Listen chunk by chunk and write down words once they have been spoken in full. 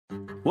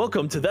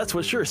Welcome to That's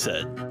What Sure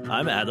Said.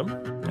 I'm Adam.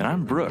 And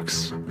I'm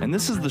Brooks, and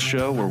this is the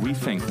show where we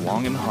think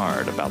long and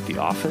hard about The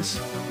Office,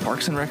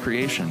 Parks and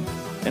Recreation,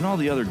 and all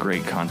the other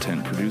great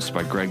content produced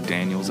by Greg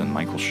Daniels and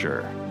Michael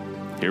Schur.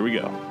 Here we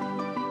go.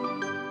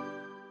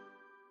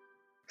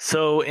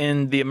 So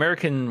in the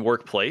American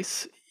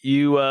workplace,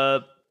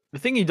 the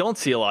thing you don't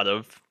see a lot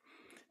of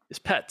is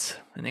pets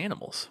and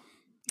animals.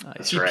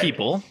 You see right.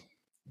 People.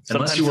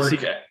 Unless you work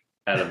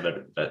at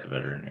a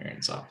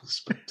veterinarian's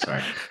office. But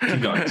sorry.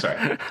 Keep going.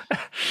 Sorry.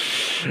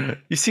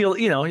 You see,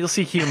 you'll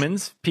see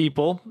humans,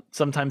 people,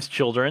 sometimes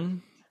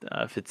children,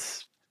 if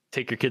it's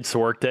take your kids to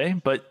work day.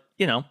 But,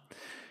 you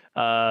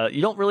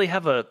don't really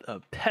have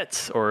a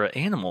pets or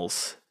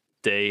animals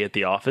day at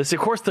the office. Of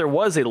course, there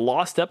was a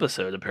lost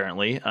episode,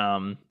 apparently,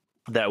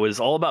 that was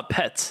all about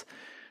pets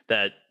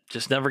that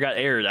just never got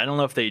aired. I don't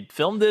know if they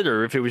filmed it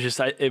or if it was just,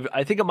 I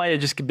think it might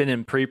have just been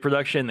in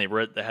pre-production. They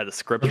had a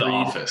script read. The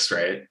Office,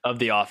 right? Of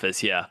The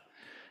Office, yeah.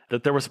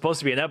 That there was supposed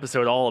to be an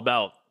episode all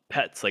about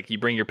pets, like you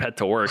bring your pet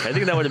to work. I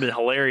think that would have been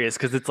hilarious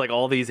because it's like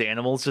all these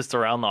animals just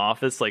around the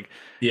office, like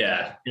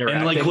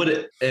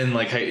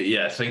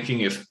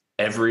thinking if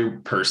every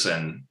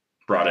person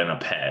brought in a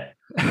pet,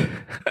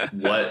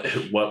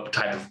 what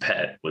type of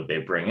pet would they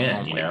bring in?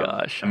 Oh my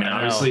gosh! I mean,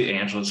 obviously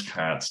Angela's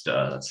cats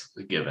does. That's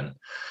a given.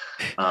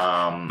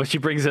 But she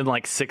brings in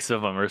like 6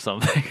 of them or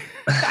something.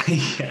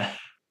 Yeah. I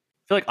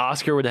feel like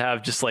Oscar would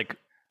have just like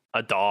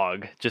a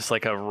dog, just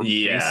like a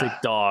basic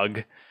dog.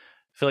 I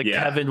feel like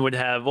Kevin would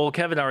have. Well,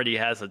 Kevin already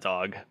has a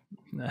dog.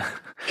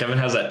 Kevin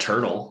has that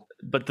turtle.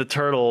 But the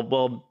turtle,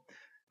 well.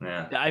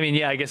 Yeah. I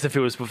mean, I guess if it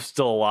was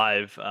still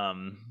alive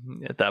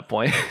at that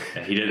point.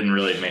 He didn't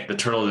really the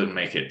turtle didn't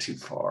make it too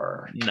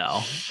far.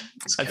 No.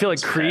 I feel like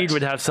Creed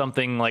would have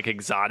something like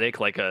exotic,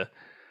 like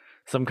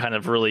some kind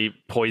of really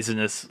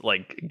poisonous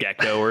like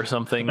gecko or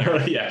something. Or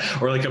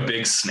like a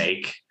big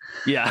snake.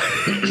 Yeah.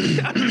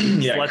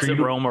 Lets it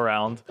roam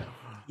around.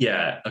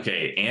 Yeah.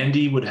 Okay.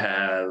 Andy would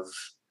have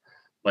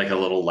like a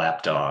little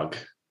lap dog.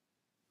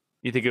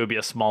 You think it would be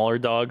a smaller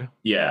dog?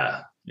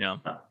 Yeah. Yeah.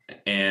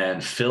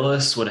 And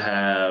Phyllis would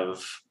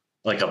have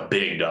like a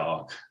big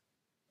dog.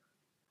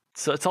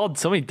 So it's all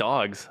so many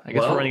dogs. I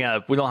guess we're running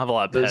out. We don't have a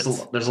lot of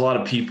pets. There's a lot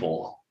of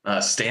people.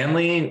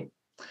 Stanley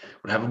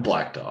would have a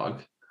black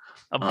dog.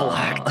 A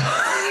black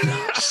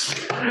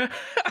dog.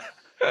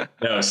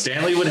 No,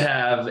 Stanley would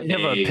have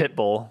a pit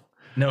bull.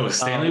 No,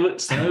 Stanley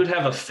would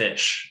have a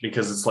fish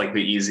because it's like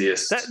the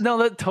easiest.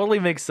 That totally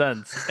makes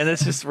sense, and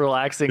it's just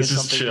relaxing and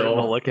something for him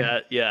to look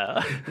at.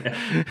 Yeah,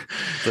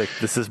 it's like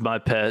this is my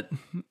pet.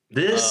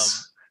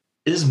 This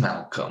is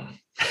Malcolm.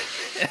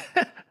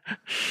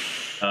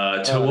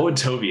 What would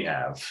Toby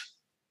have?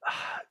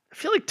 I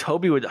feel like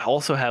Toby would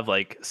also have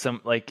like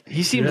some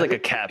he seems like a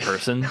cat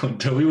person.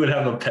 Toby would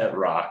have a pet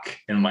rock,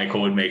 and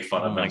Michael would make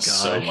fun of him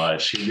so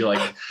much. He'd be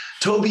like,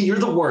 "Toby, you're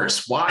the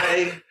worst.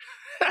 Why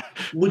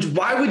would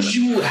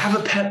you have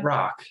a pet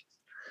rock?"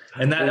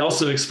 And that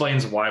also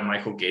explains why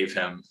Michael gave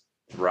him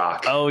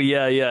Rock. Oh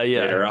yeah.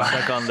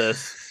 Check on this.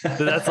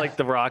 So that's like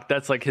the Rock.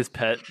 That's like his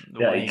pet.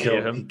 Yeah, he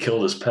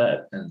killed his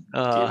pet and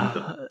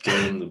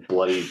gave him the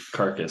bloody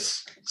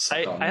carcass.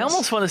 I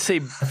almost want to say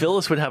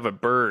Phyllis would have a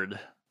bird.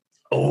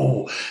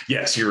 Oh,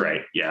 yes, you're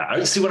right.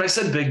 Yeah. See, when I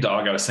said big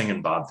dog, I was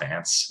thinking Bob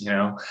Vance,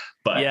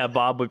 but yeah,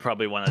 Bob would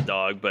probably want a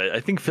dog, but I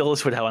think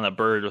Phyllis would want a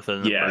bird within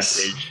a bird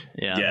cage.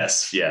 Yeah.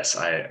 Yes.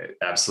 I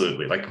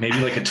absolutely maybe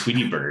like a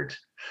Tweety bird.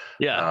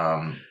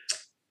 Yeah.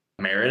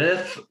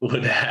 Meredith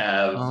would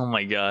have, oh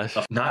my gosh,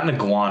 not an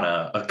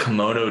iguana, a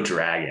Komodo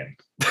dragon.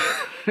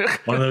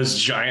 One of those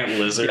giant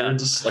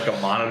lizards, like a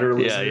monitor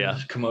lizard,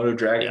 Komodo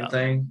dragon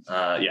thing.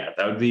 That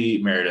would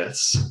be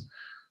Meredith's.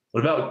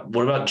 What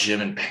about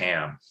Jim and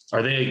Pam?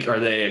 Are they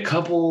a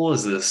couple?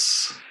 Is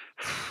this?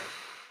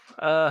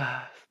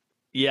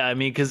 Yeah, I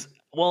mean, because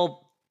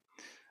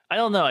I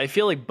don't know. I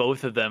feel like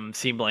both of them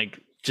seem like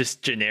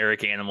just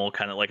generic animal,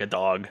 kind of like a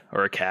dog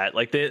or a cat.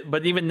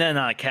 But even then,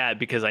 not a cat,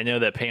 because I know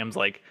that Pam's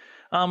like,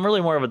 I'm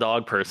really more of a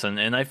dog person,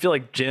 and I feel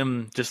like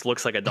Jim just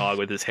looks like a dog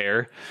with his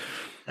hair.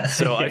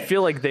 So I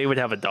feel like they would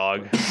have a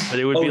dog, but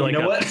it would be like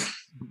a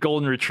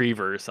golden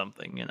retriever or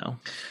something.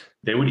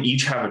 They would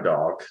each have a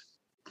dog.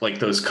 Like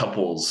those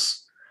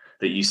couples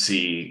that you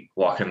see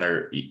walking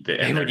their dog.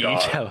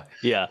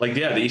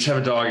 They each have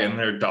a dog and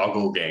they're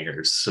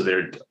doppelgangers. So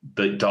they're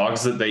the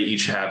dogs that they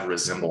each have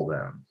resemble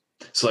them.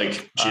 So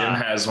like Jim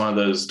has one of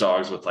those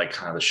dogs with like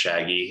kind of the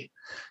shaggy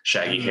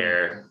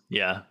hair.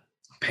 Yeah.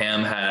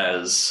 Pam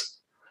has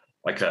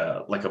like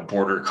a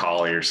border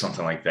collie or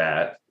something like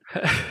that.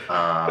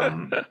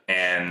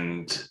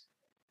 And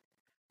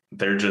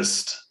they're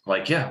just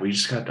like, we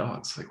just got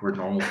dogs. Like we're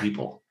normal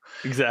people.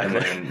 Exactly.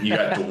 And then you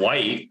got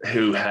Dwight,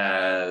 who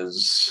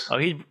has... Oh,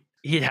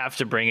 he'd have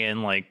to bring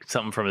in like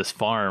something from his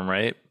farm,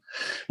 right?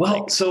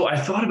 Well, so I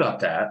thought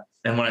about that.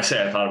 And when I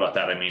say I thought about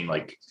that, I mean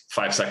like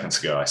 5 seconds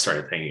ago, I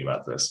started thinking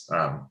about this.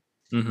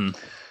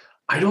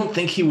 I don't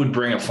think he would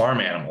bring a farm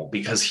animal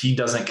because he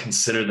doesn't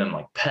consider them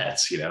like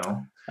pets,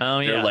 Oh,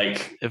 yeah. They're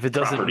like if it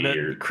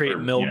doesn't create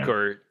milk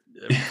or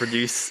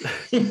produce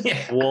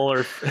wool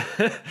or.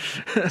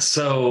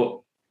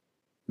 So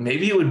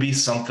maybe it would be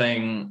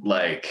something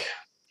like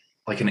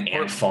an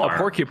ant farm, a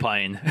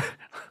porcupine.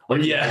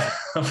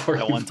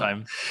 At one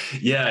time.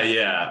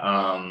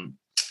 Yeah.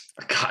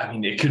 God, I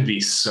mean, it could be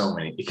so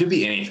many. It could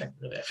be anything,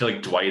 really. I feel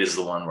like Dwight is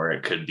the one where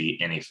it could be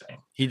anything.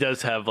 He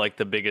does have like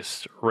the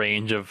biggest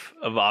range of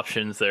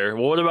options there.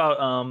 Well, what about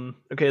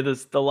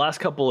the last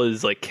couple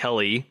is like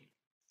Kelly.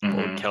 Mm-hmm.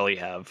 What would Kelly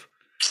have?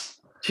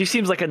 She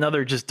seems like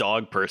another just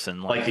dog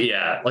person. Like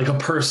a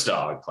purse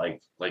dog,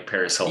 like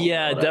Paris Hilton.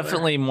 Yeah,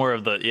 definitely more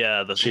of the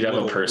she'd have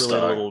a purse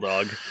dog. Little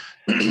dog.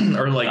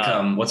 Or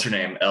like what's her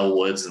name? Elle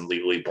Woods in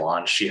Legally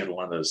Blonde. She had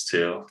one of those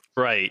too.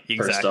 Right, exactly.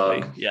 Purse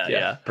dog.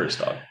 Yeah. Purse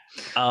dog.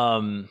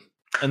 And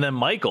then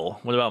Michael.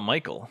 What about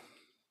Michael?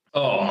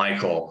 Oh,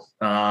 Michael.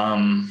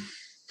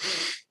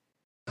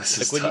 This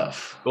is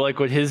tough.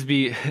 Would his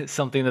be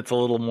something that's a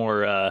little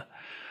more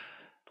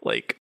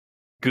like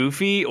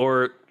goofy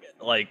or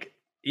like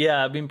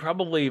I mean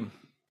probably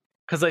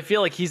because I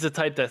feel like he's the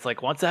type that's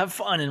like wants to have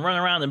fun and run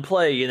around and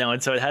play,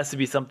 and so it has to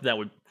be something that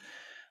would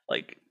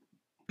like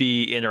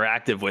be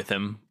interactive with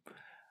him.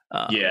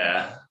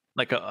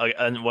 Like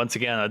once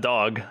again a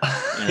dog.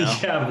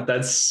 Yeah, but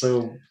that's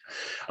so.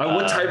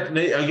 What type?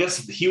 I guess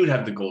he would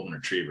have the golden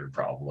retriever,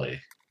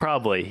 probably.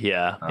 Probably,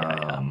 yeah.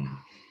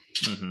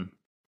 Mm-hmm.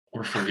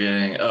 We're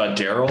forgetting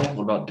Daryl.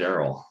 What about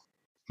Daryl?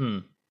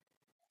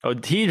 Oh,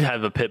 he'd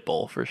have a pit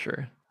bull for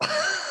sure.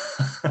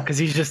 Because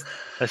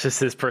that's just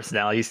his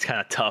personality. He's kind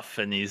of tough,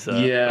 and he's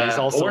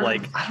also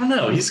like I don't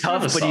know. He's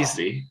tough,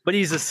 but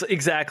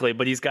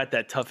he's got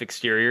that tough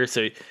exterior.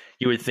 So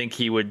you would think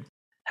he would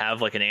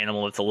have like an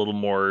animal that's a little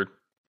more.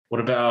 What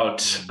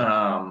about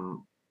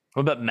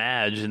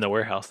Madge in the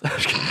warehouse?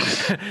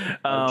 It's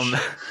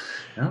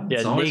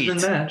always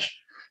been Madge.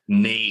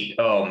 Nate.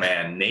 Oh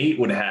man, Nate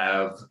would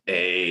have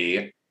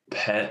a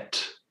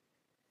pet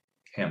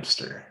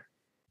hamster.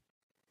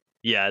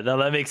 Yeah, no,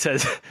 that makes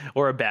sense.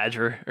 Or a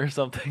badger or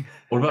something.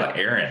 What about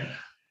Aaron?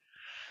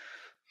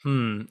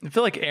 I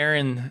feel like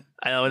Aaron.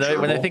 I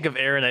know when I think of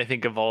Aaron, I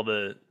think of all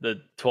the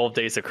 12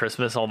 Days of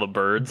Christmas, all the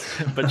birds.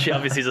 But she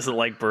obviously doesn't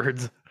like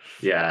birds.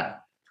 Yeah,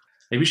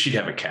 maybe she'd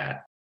have a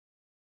cat.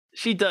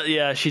 She does.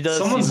 Yeah, she does.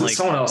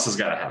 Someone else has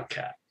got to have a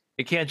cat.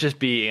 It can't just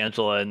be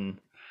Angela and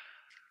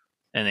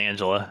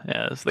Angela.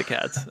 Yeah, it's the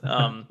cats.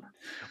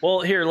 Well,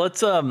 here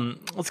let's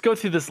go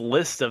through this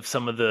list of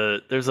some of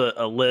the. There's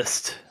a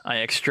list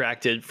I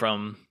extracted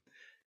from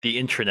the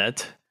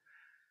intranet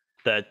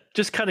that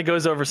just kind of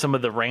goes over some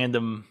of the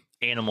random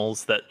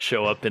animals that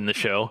show up in the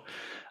show.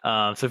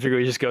 So if you're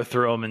going to just go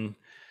through them and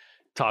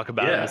talk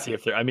about them and see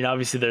if they're. I mean,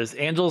 obviously there's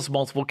Angela's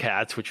multiple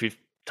cats, which we've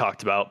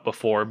talked about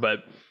before,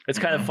 but it's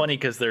kind of funny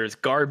because there's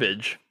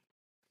Garbage,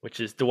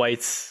 which is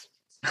Dwight's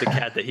the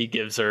cat that he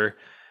gives her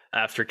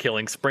after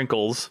killing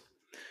Sprinkles.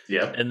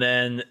 Yep. And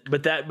then,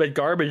 but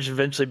Garbage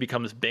eventually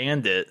becomes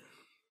Bandit.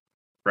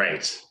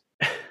 Right.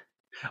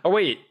 Oh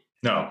wait.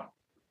 No.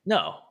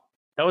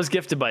 That was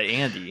gifted by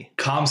Andy.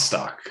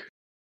 Comstock.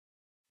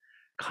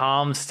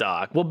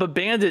 Well, but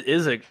Bandit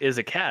is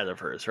a cat of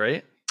hers,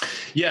 right?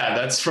 Yeah,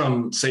 that's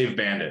from Save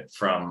Bandit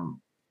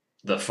from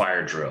the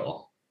fire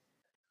drill.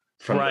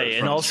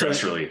 And also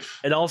stress relief.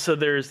 And also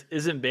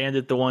isn't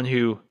Bandit the one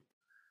who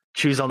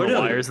chews on the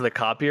wires of the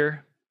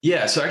copier?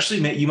 Yeah, so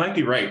actually, you might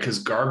be right because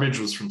Garbage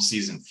was from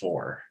season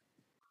 4,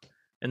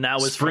 and that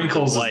was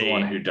Sprinkles is the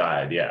one who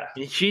died. Yeah,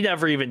 she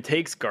never even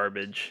takes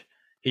Garbage.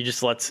 He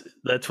just lets.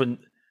 That's when.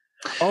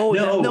 Oh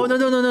no!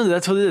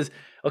 That's what it is.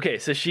 Okay,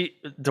 so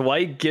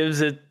Dwight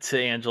gives it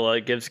to Angela,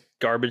 gives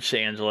Garbage to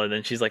Angela, and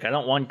then she's like, "I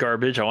don't want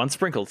Garbage, I want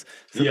Sprinkles."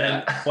 So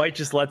then Dwight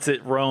just lets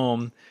it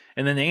roam,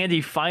 and then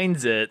Andy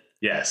finds it.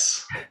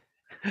 Yes,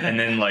 and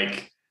then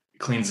like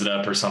cleans it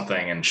up or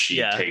something, and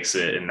she takes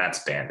it, and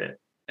that's Bandit.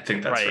 I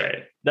think that's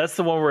right. That's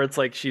the one where it's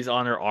like she's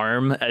on her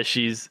arm as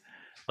she's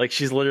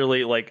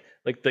literally like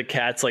the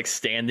cat's like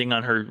standing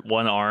on her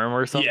one arm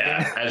or something.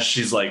 Yeah, as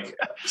she's like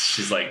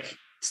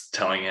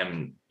telling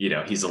him,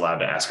 he's allowed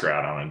to ask her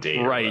out on a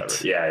date.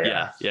 Right.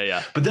 Yeah.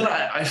 But then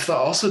I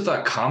also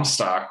thought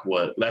Comstock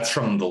that's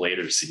from the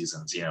later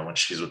seasons, when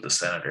she's with the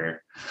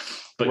senator.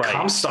 But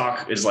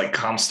Comstock is like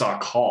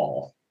Comstock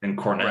Hall in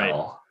Cornell.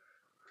 Right.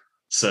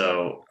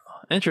 So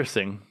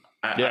interesting.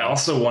 I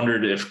also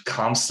wondered if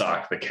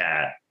Comstock the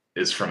cat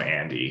is from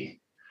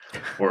Andy,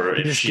 or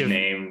if maybe she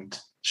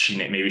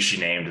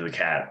named the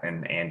cat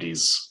in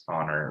Andy's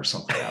honor or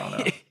something. I don't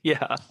know.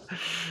 Yeah,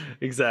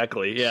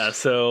 exactly. Yeah.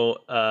 So,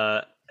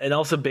 and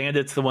also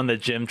Bandit's the one that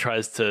Jim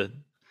tries to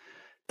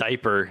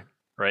diaper,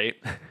 right?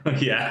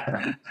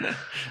 Yeah.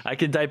 I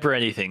can diaper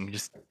anything.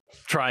 Just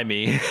try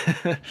me.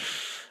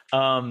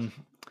 So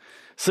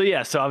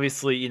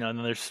obviously, and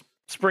then there's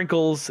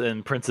Sprinkles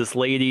and Princess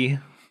Lady.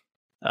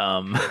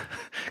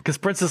 Because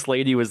Princess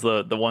Lady was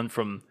the one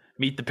from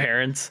Meet the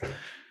Parents,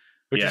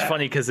 which is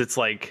funny because it's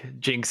like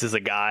Jinx is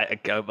a guy,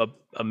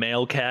 a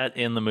male cat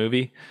in the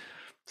movie,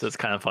 so it's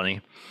kind of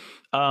funny.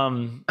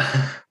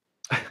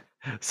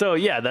 So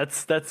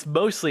that's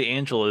mostly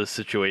Angela's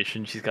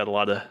situation. She's got a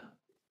lot of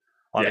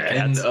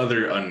cats and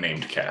other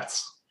unnamed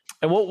cats.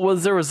 And what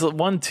was there was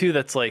one too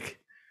that's like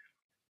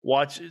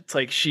it's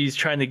like she's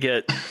trying to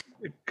get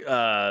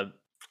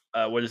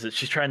what is it?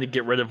 She's trying to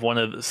get rid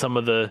of some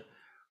of the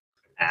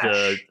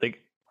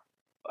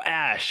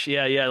Ash.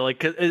 Yeah.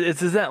 Like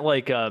is that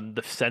like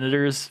the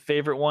senator's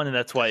favorite one, and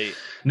that's why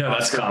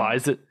Oscar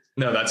buys it?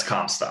 No, that's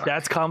Comstock.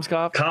 That's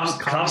Comstock.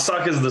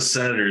 Comstock is the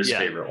senator's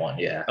favorite one.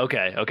 Yeah.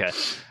 Okay.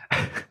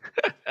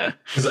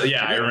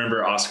 Yeah, I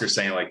remember Oscar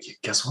saying like,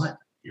 "Guess what?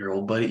 Your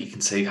old buddy. You can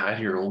say hi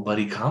to your old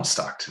buddy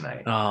Comstock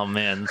tonight." Oh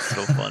man, it's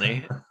so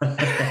funny.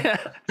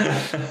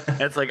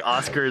 It's like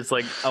Oscar's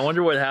like, I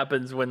wonder what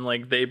happens when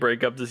like they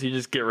break up. Does he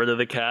just get rid of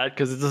the cat?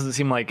 Because it doesn't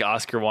seem like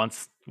Oscar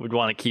would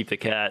want to keep the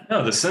cat.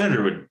 No, the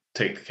senator would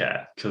take the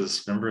cat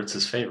because remember it's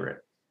his favorite.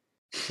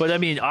 But I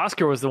mean,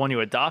 Oscar was the one who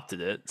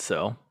adopted it,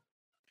 so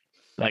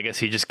I guess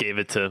he just gave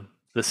it to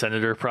the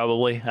senator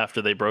probably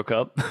after they broke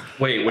up.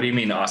 Wait, what do you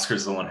mean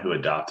Oscar's the one who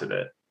adopted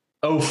it?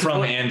 Oh,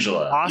 from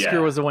Angela.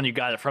 Oscar was the one who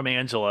got it from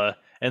Angela,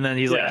 and then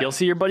he's like, "You'll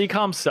see your buddy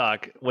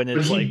Comstock," when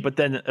it's but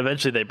then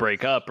eventually they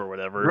break up or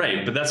whatever.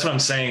 Right, but that's what I'm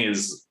saying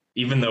is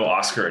even though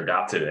Oscar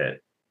adopted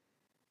it,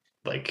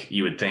 like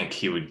you would think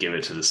he would give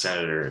it to the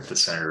senator if the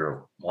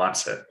senator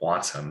wants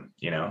him,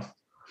 you know?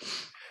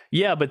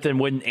 Yeah, but then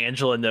wouldn't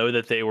Angela know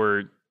that they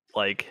were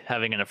like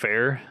having an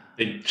affair?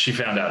 She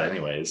found out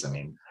anyways. I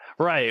mean,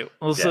 right.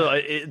 Well, so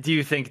do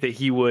you think that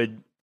he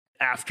would,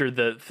 after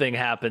the thing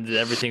happened and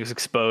everything was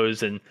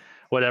exposed and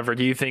whatever,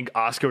 do you think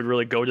Oscar would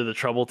really go to the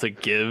trouble to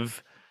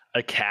give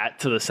a cat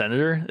to the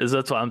senator? That's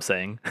what I'm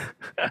saying.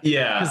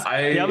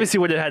 Yeah. He obviously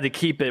would have had to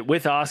keep it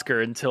with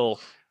Oscar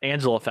until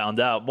Angela found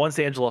out. Once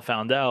Angela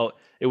found out,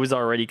 they were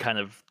already kind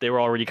of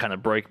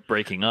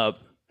breaking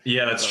up.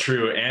 Yeah, that's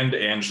true. And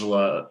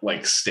Angela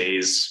like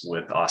stays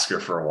with Oscar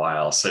for a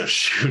while. So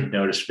she would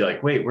notice, be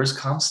like, wait, where's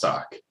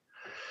Comstock?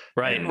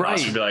 Right.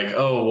 Oscar would be like,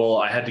 oh, well,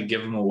 I had to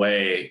give him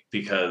away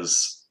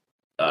because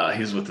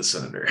he's with the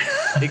senator.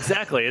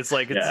 Exactly. It's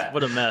like,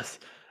 what a mess.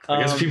 I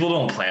guess people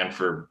don't plan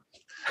for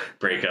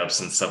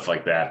breakups and stuff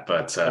like that.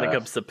 But when it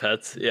comes to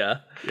pets, yeah.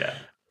 Yeah.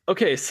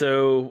 Okay,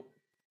 so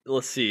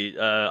let's see.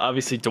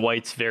 Obviously,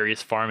 Dwight's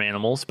various farm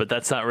animals, but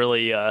that's not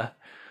really...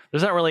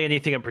 there's not really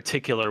anything in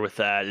particular with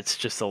that. It's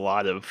just a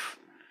lot of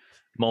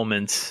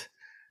moments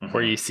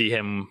where you see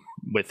him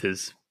with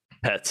his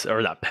pets,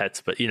 or not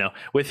pets, but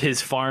with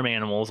his farm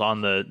animals on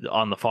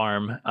the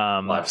farm.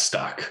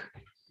 Livestock.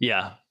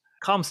 Yeah,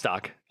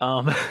 Comstock.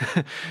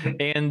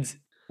 And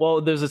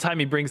well, there's a time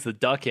he brings the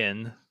duck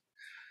in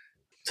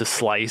to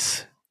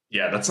slice.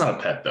 Yeah, that's not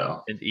a pet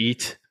though. And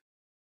eat.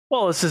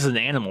 Well, this is an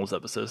animals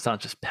episode. It's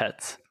not just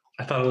pets.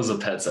 I thought it was a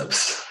pets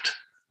episode.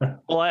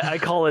 Well, I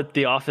call it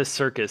the Office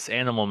Circus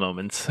animal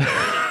moments.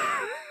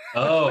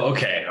 Oh,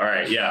 okay. All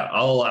right. Yeah,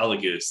 I'll allow the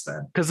goose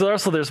then. Because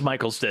there's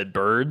Michael's dead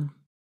bird.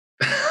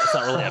 It's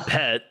not really a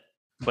pet,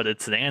 but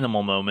it's an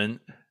animal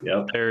moment.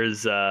 Yep.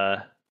 There's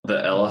the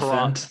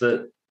elephant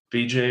that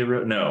BJ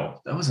wrote.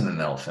 No, that wasn't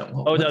an elephant.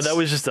 No, that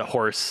was just a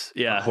horse.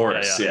 Yeah. A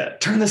horse. Yeah.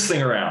 Turn this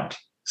thing around.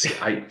 See,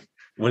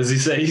 what does he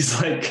say?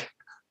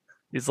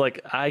 He's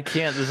like, I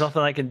can't, there's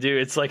nothing I can do.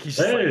 It's like he's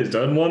just he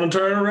doesn't want to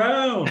turn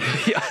around.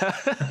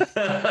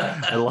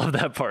 Yeah. I love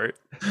that part.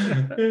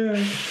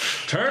 Yeah.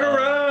 Turn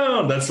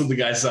around. That's what the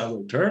guy sounds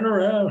like. Turn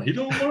around. He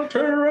don't want to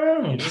turn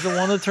around. He doesn't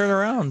want to turn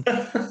around.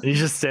 He's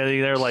just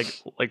standing there like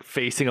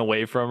facing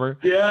away from her.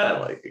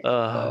 Yeah.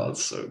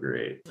 That's so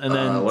great. And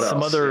then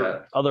some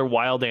other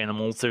wild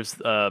animals. There's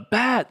a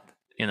bat,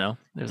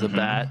 there's a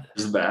bat.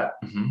 There's a bat.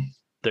 Mm-hmm.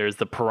 There's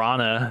the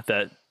piranha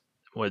that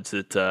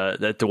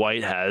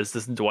Dwight has.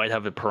 Doesn't Dwight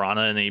have a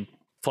piranha and he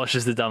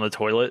flushes it down the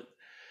toilet?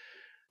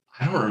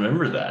 I don't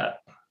remember that.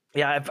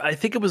 Yeah, I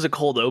think it was a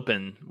cold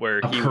open where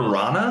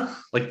piranha?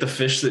 Like the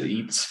fish that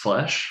eats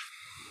flesh?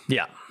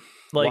 Yeah.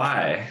 Like,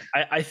 why?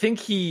 I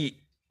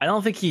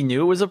don't think he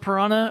knew it was a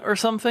piranha or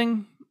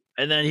something.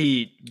 And then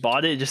he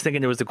bought it just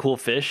thinking it was a cool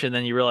fish, and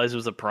then he realized it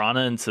was a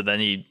piranha, and so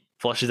then he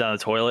flushes down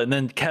the toilet. And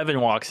then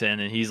Kevin walks in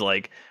and he's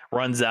like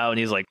runs out and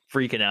he's like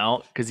freaking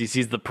out because he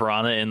sees the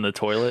piranha in the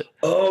toilet.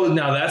 Oh,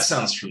 now that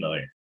sounds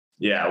familiar.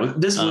 Yeah, was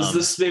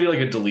this maybe like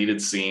a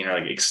deleted scene or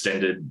like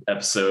extended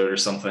episode or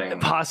something?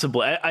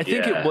 Possibly. I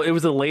think it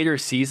was a later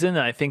season,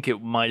 and I think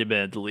it might have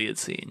been a deleted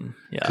scene.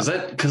 Yeah,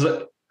 because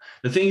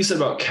the thing you said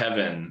about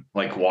Kevin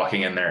like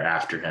walking in there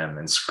after him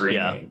and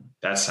screaming,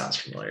 that sounds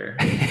familiar.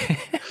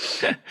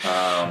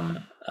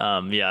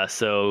 Yeah.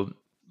 So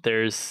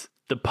there's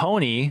the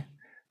pony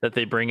that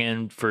they bring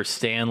in for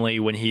Stanley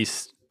when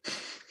he's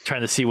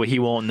trying to see what he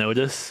won't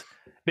notice.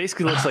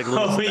 Basically looks like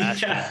little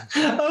Sebastian.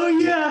 Yeah. Oh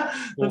yeah,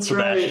 that's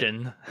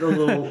Sebastian. Right. The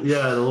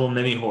little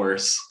mini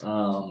horse.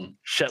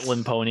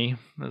 Shetland pony.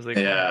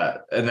 Yeah,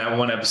 and that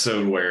one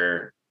episode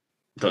where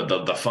the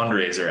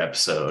fundraiser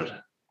episode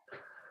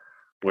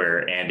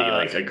where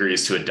Andy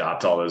agrees to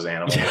adopt all those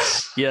animals.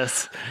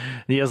 Yes,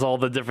 he has all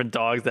the different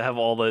dogs that have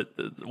all the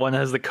one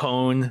has the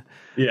cone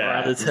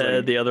around his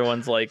head. The other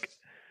one's like,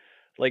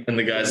 and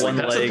the guy's like,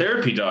 that's a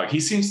therapy dog. He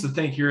seems to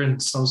think you're in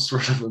some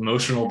sort of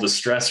emotional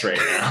distress right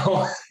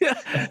now.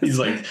 He's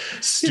like,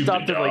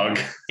 stupid dog.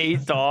 Like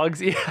 8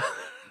 dogs. Yeah.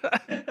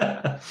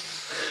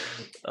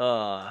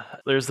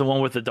 There's the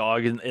one with the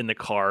dog in the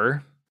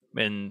car,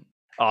 and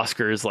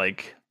Oscar's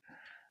like,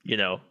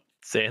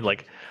 saying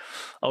like,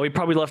 oh, he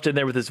probably left it in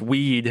there with his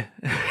weed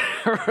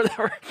or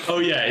whatever. Oh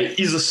yeah,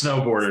 he's a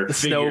snowboarder. The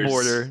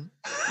snowboarder.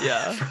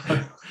 Yeah.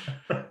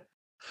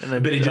 And I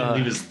bet he didn't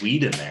leave his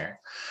weed in there.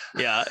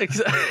 Yeah,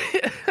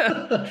 exactly.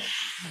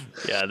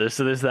 Yeah,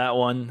 there's that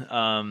one.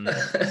 And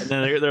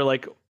then they're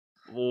like,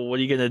 well, what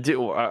are you gonna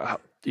do? Are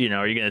you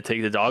gonna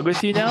take the dog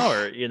with you now,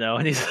 or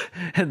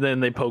and then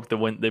they poke the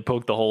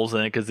holes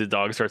in it because the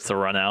dog starts to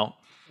run out.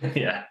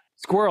 Yeah.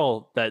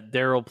 Squirrel that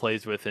Daryl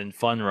plays with in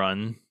Fun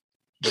Run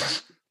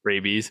with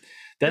rabies.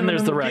 Then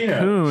there's the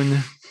raccoon.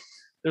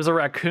 There's a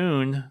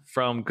raccoon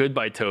from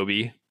Goodbye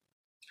Toby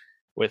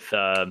with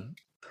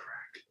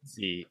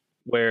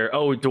where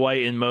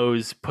Dwight and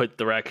Mose put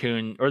the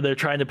raccoon, or they're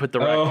trying to put the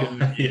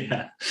raccoon in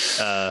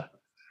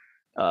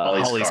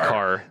Holly's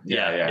car.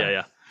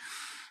 Yeah.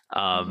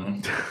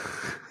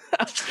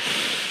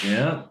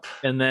 Yeah.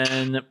 And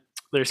then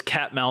there's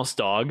Cat Mouse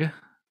Dog,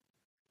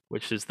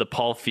 which is the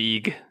Paul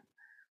Feig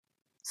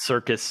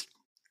circus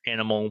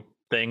animal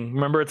thing.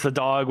 Remember, it's the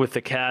dog with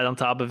the cat on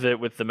top of it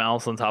with the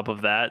mouse on top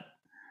of that.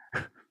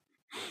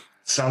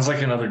 Sounds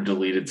like another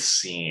deleted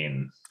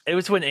scene. It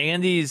was when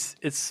it's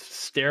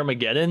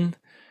Staremageddon.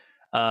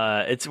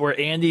 It's where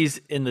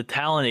Andy's in the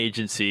talent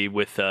agency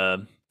with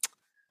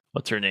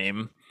what's her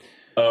name?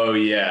 Oh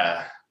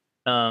yeah.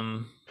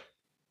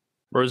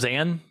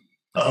 Roseanne.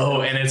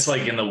 Oh, and it's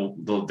like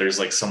there's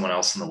like someone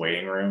else in the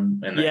waiting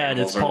room, and and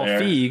it's Paul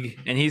Feig,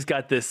 and he's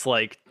got this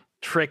like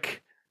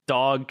trick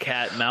dog,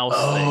 cat, mouse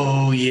thing.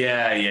 Oh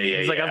yeah.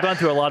 He's like, I've gone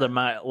through a lot of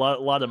mice.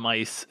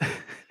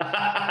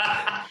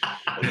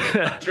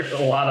 Through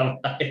a lot of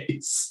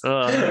mice.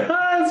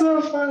 That's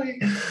so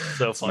funny.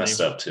 So funny. Messed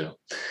up too.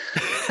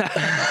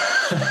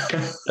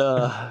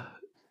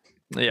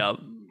 Yeah.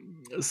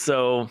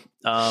 So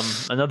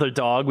another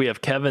dog. We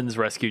have Kevin's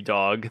rescue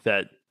dog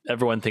that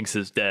everyone thinks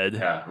is dead.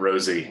 Yeah,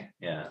 Rosie.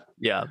 Yeah.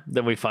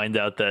 Then we find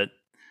out that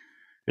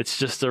it's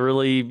just a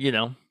really,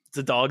 it's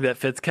a dog that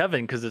fits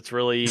Kevin because it's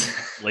really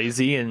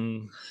lazy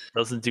and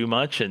doesn't do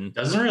much and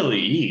doesn't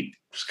really eat.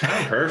 It's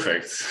kind of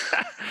perfect.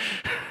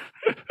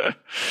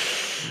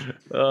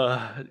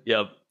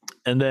 Yep.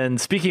 And then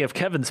speaking of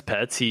Kevin's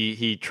pets,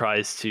 he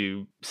tries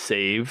to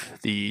save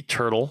the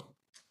turtle.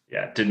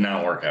 Yeah, did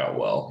not work out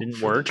well.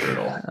 Didn't work.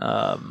 Turtle.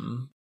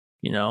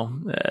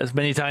 As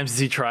many times as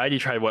he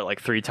tried what, like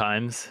 3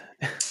 times?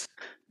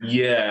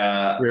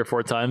 Yeah. 3 or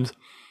 4 times.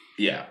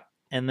 Yeah.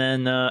 And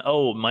then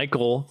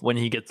Michael, when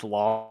he gets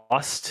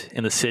lost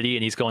in the city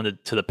and he's going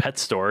to the pet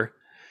store,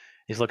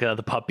 he's looking at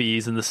the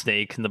puppies and the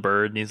snake and the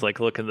bird, and he's like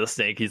looking at the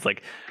snake. He's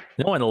like,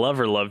 no one will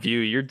ever love you.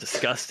 You're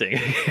disgusting.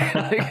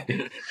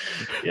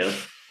 Yep.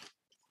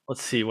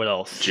 Let's see what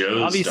else.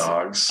 Joe's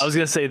dogs. I was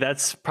gonna say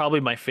that's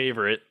probably my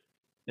favorite.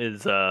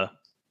 Is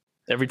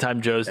every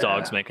time Joe's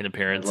dogs make an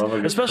appearance,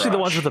 especially the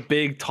ones with the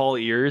big tall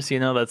ears.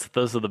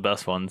 Those are the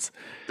best ones.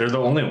 They're the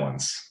only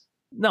ones.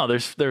 No,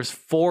 there's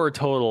 4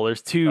 total.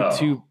 There's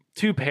two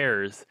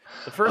pairs.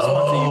 The first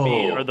ones that you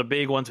meet are the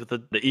big ones with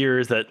the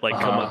ears that like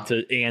come up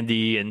to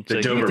Andy, and so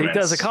you take that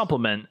as a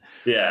compliment.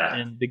 Yeah.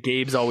 And the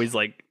Gabe's always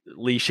like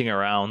leashing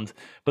around.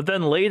 But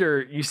then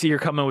later you see her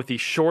coming with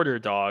these shorter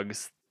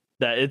dogs.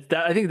 I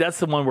think that's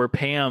the one where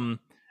Pam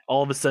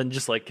all of a sudden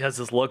just like has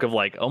this look of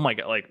like, oh my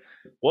God, like,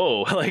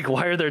 whoa, like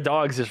why are their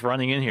dogs just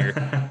running in here?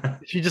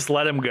 She just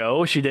let him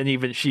go. She didn't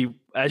even, she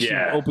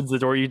opens the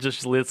door, you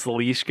just lets the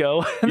leash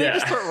go and they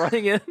just start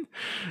running in.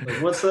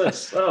 Like, what's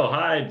this? Oh,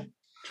 hi,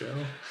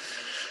 Joe.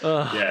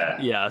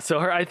 Yeah. So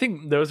I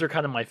think those are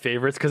kind of my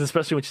favorites, because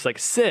especially when she's like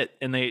sit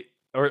and they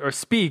or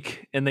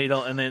speak and they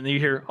don't, and then you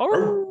hear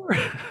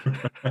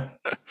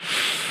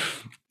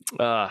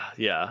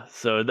yeah.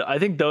 So I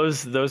think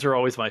those are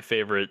always my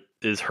favorite,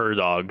 is her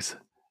dogs,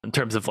 in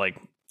terms of like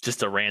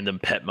just a random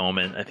pet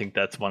moment. I think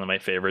that's one of my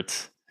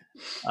favorites.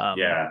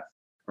 Yeah.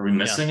 Are we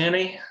missing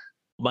any?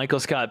 Michael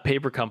Scott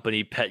Paper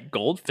Company pet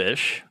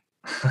goldfish.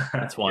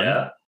 That's one.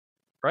 Yeah.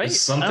 Right?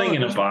 There's something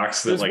in a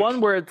box that there's like one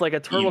where it's like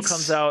a turtle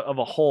comes out of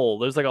a hole.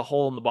 There's like a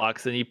hole in the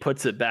box and he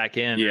puts it back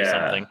in or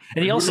something.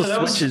 And he also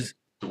switches.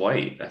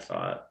 Dwight, I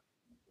thought.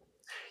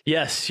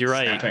 Yes, you're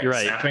right. You're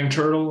right. Snapping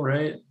turtle,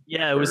 right?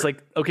 Yeah, it was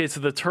like, okay, so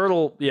the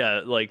turtle,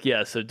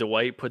 so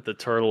Dwight put the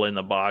turtle in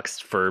the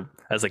box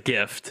as a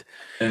gift.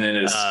 And then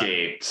it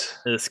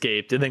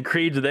escaped. And then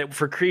Creed,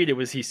 for Creed, it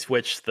was he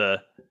switched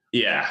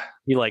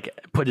he like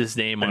put his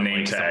name on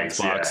name tags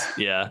box.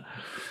 Yeah.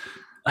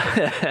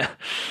 I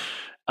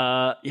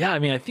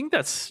mean, I think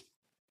that's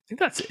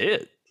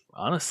it,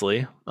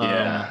 honestly.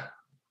 Yeah.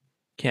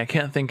 I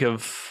can't think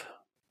of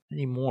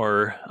any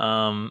more.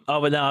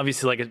 But now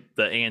obviously like I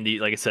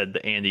said,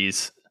 the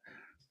Andy's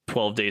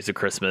 12 Days of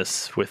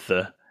Christmas with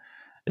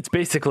it's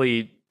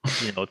basically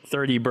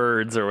 30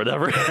 birds or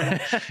whatever.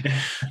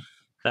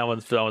 that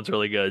one's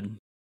really good.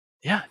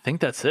 Yeah, I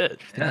think that's it.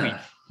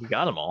 We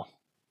got them all.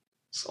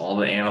 It's all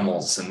the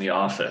animals in the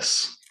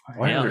office.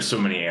 Why are there so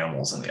many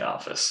animals in the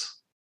office?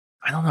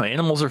 I don't know.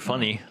 Animals are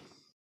funny.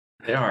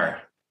 They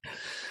are.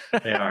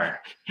 They are.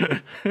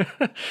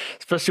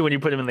 Especially when you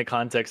put them in the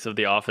context of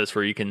The Office,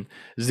 where you can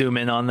zoom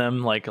in on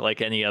them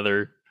like any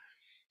other,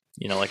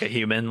 like a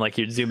human. Like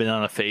you'd zoom in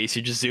on a face,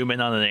 you just zoom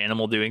in on an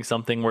animal doing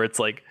something. Where it's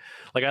like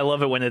I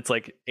love it when it's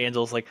like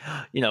Angel's like,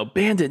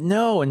 Bandit,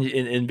 no,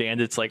 and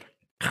Bandit's like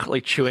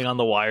chewing on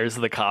the wires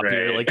of the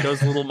copier. Right. Like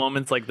those little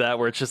moments like that,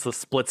 where it's just a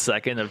split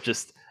second of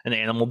just an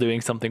animal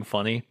doing something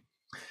funny.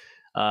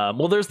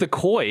 Well, there's the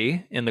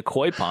koi in the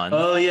koi pond.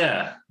 Oh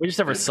yeah, we just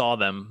never saw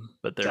them,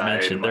 but they're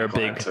mentioned. They're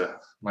big.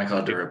 Michael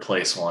had to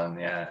replace one.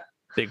 Yeah,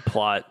 big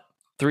plot.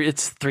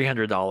 It's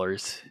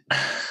 $300.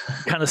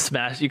 Kind of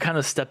smashed. You kind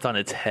of stepped on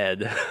its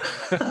head.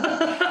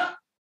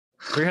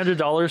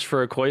 $300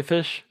 for a koi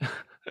fish.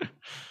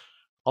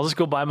 I'll just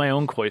go buy my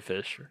own koi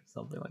fish or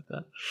something like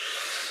that.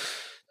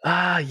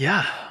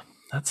 Yeah,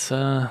 that's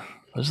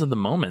those are the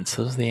moments.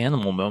 Those are the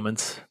animal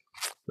moments.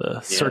 The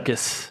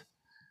circus.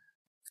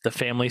 The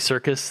family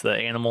circus, the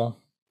animal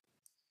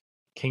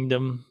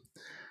kingdom.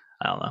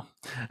 I don't know.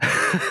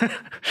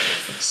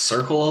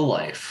 Circle of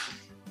life.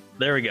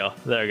 There we go.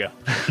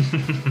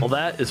 Well,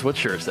 that is what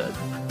Sure said.